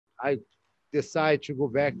I decided to go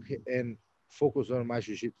back and focus on my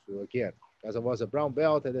jiu-jitsu again. Because I was a brown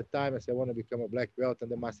belt at the time. I said, I want to become a black belt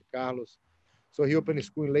under Master Carlos. So he opened a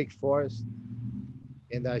school in Lake Forest,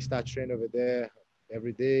 and I started training over there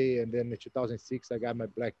every day. And then in 2006, I got my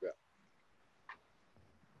black belt.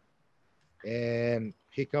 And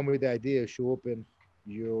he come with the idea to open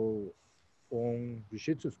your own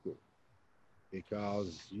jiu-jitsu school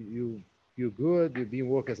because you're good, you've been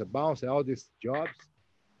working as a bouncer, all these jobs,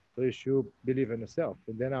 so you should believe in yourself.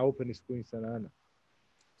 And then I opened a school in Santa Ana.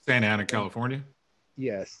 Santa Ana, California?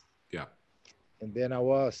 Yes. Yeah. And then I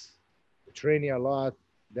was training a lot.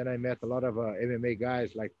 Then I met a lot of MMA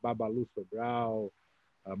guys like Babalu Sobral,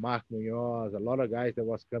 Mark Munoz, a lot of guys that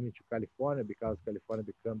was coming to California because California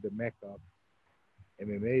became the mecca of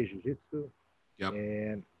MMA, Jiu-Jitsu. Yep.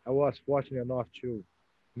 And I was fortunate enough to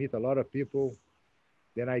meet a lot of people.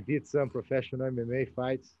 Then I did some professional MMA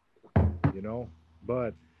fights, you know,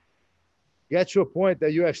 but get to a point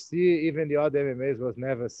that UFC, even the other MMAs, was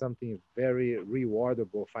never something very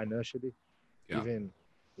rewardable financially. Yeah.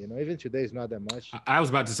 Even today is not that much. I was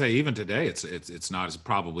about to say, even today, it's not as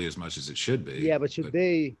probably as much as it should be. Yeah, but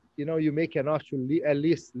today, you make enough to at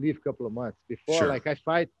least live a couple of months. Before, sure. Like I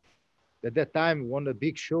fight at that time, one of the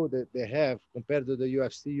big show that they have compared to the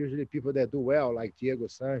UFC, usually people that do well, like Diego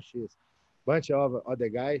Sanchez, bunch of other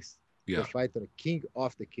guys, they fight the king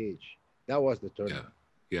of the cage. That was the tournament.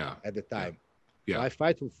 Yeah. At the time. Yeah. So I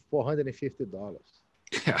fight for $450.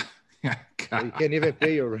 Yeah. So you can't even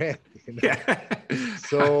pay your rent.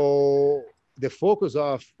 So the focus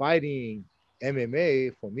of fighting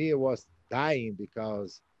MMA for me was dying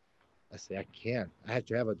because I say I can't. I have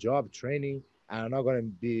to have a job training, and I'm not going to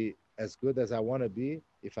be as good as I want to be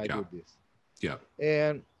if I do this. Yeah.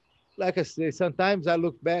 And like I say, sometimes I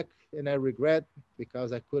look back and I regret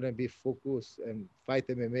because I couldn't be focused and fight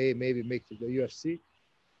MMA, maybe make it to the UFC.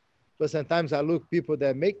 But sometimes I look people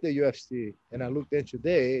that make the UFC and I look them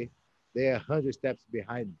today, they're 100 steps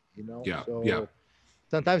behind me, Yeah. So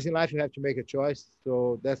sometimes in life you have to make a choice.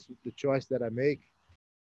 So that's the choice that I make.